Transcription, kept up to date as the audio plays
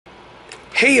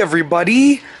Hey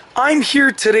everybody, I'm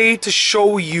here today to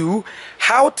show you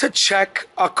how to check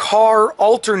a car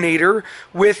alternator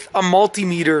with a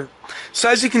multimeter. So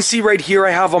as you can see right here,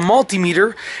 I have a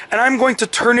multimeter and I'm going to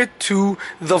turn it to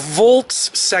the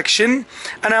volts section,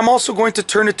 and I'm also going to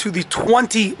turn it to the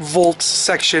 20 volts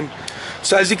section.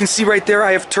 So as you can see right there,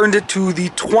 I have turned it to the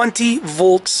 20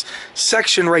 volts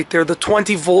section right there, the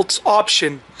 20 volts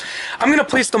option. I'm going to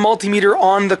place the multimeter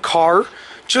on the car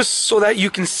just so that you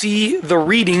can see the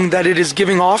reading that it is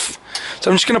giving off. So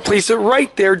I'm just going to place it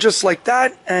right there just like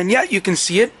that, and yeah, you can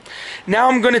see it. Now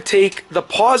I'm going to take the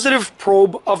positive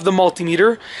probe of the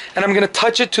multimeter and I'm going to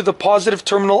touch it to the positive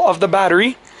terminal of the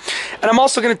battery. And I'm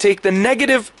also going to take the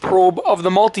negative probe of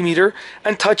the multimeter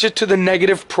and touch it to the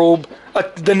negative probe,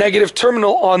 the negative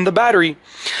terminal on the battery.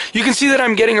 You can see that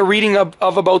I'm getting a reading of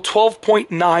about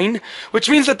 12.9, which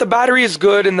means that the battery is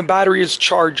good and the battery is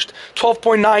charged.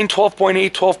 12.9,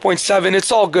 12.8, 12.7,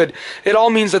 it's all good. It all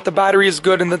means that the battery is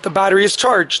good and that the battery is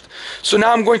charged. So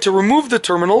now I'm going to remove the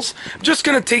terminals. I'm just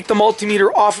going to take the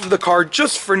multimeter off of the car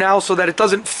just for now so that it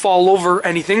doesn't fall over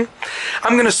anything.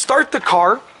 I'm going to start the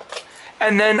car.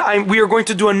 And then we are going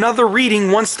to do another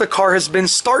reading once the car has been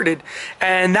started.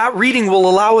 And that reading will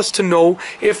allow us to know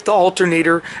if the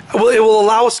alternator, it will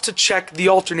allow us to check the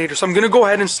alternator. So I'm going to go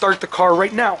ahead and start the car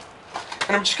right now.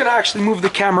 And I'm just going to actually move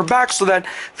the camera back so that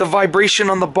the vibration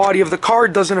on the body of the car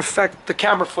doesn't affect the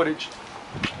camera footage.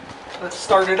 Let's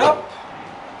start it up.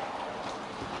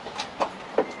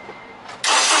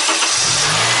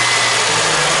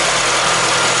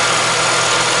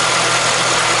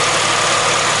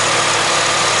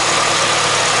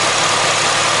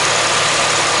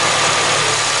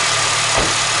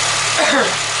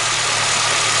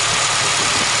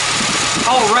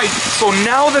 Alright, so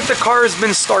now that the car has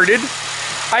been started,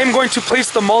 I am going to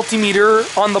place the multimeter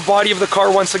on the body of the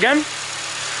car once again.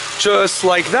 Just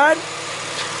like that.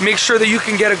 Make sure that you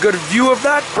can get a good view of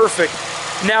that. Perfect.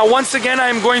 Now once again, I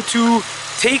am going to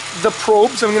take the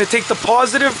probes. I'm going to take the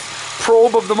positive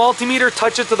probe of the multimeter,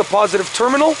 touch it to the positive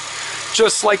terminal.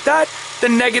 Just like that. The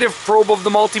negative probe of the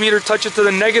multimeter, touch it to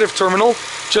the negative terminal.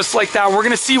 Just like that. We're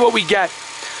going to see what we get.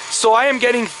 So I am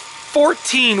getting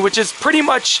 14, which is pretty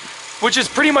much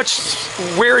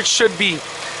where it should be.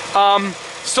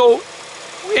 So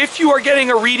if you are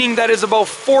getting a reading that is about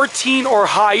 14 or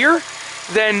higher,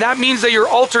 then that means that your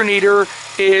alternator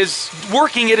is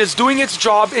working. It is doing its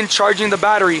job in charging the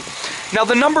battery. Now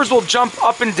the numbers will jump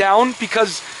up and down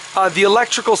because the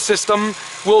electrical system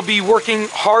will be working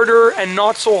harder and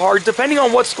not so hard depending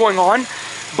on what's going on.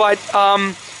 But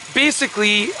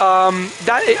basically,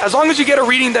 that as long as you get a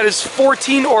reading that is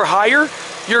 14 or higher,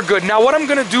 you're good. Now what I'm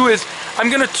going to do is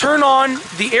I'm going to turn on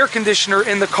the air conditioner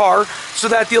in the car so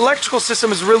that the electrical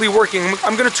system is really working.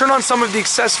 I'm going to turn on some of the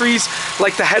accessories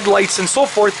like the headlights and so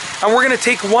forth, and we're going to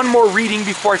take one more reading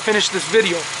before I finish this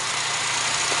video.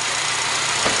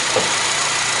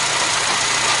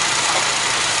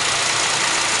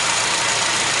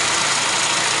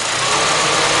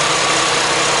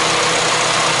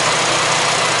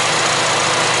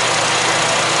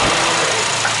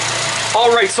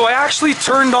 Alright, so I actually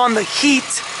turned on the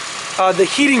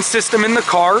heating system in the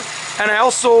car, and I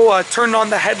also turned on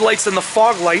the headlights and the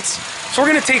fog lights. So we're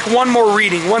going to take one more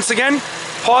reading. Once again,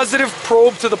 positive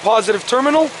probe to the positive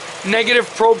terminal, negative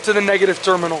probe to the negative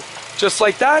terminal. Just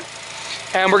like that.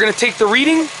 And we're going to take the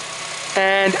reading,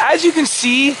 and as you can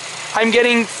see, I'm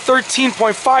getting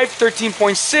 13.5,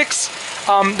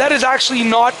 13.6. That is actually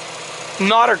not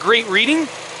a great reading.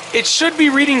 It should be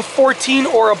reading 14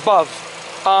 or above.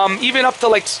 Even up to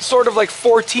like sort of like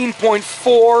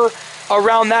 14.4,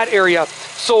 around that area.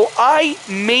 So I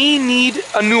may need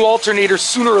a new alternator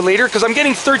sooner or later because I'm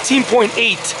getting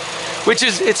 13.8, which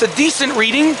is, it's a decent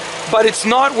reading, but it's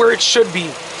not where it should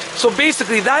be. So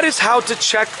basically that is how to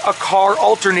check a car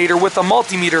alternator with a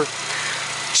multimeter.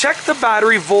 Check the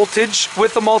battery voltage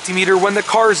with the multimeter when the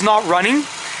car is not running,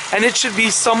 and it should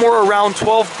be somewhere around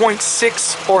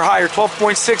 12.6 or higher,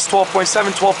 12.6,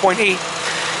 12.7, 12.8.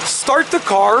 Start the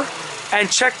car and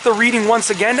check the reading once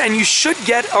again, and you should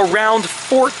get around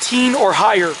 14 or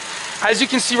higher. As you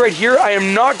can see right here, I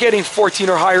am not getting 14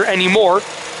 or higher anymore.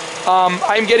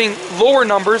 I'm getting lower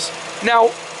numbers.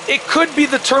 Now, it could be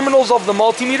the terminals of the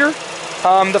multimeter.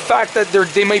 The fact that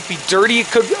they might be dirty, it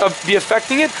could be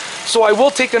affecting it. So I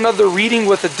will take another reading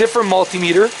with a different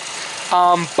multimeter.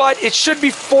 But it should be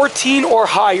 14 or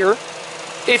higher.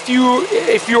 If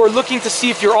you are looking to see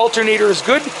if your alternator is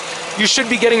good, you should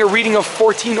be getting a reading of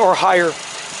 14 or higher.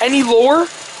 Any lower,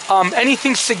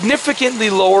 anything significantly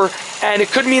lower, and it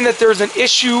could mean that there's an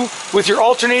issue with your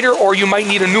alternator, or you might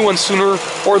need a new one sooner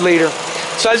or later.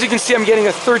 So as you can see, I'm getting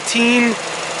a 13,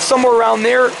 somewhere around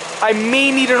there, I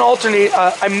may need an alternator.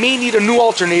 I may need a new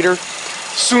alternator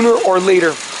sooner or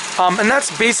later. And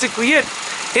that's basically it.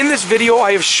 In this video,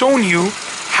 I have shown you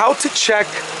how to check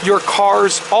your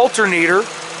car's alternator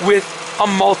with a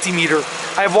multimeter.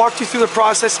 I have walked you through the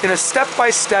process in a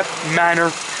step-by-step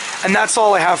manner, and that's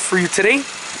all I have for you today.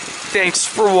 Thanks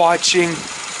for watching.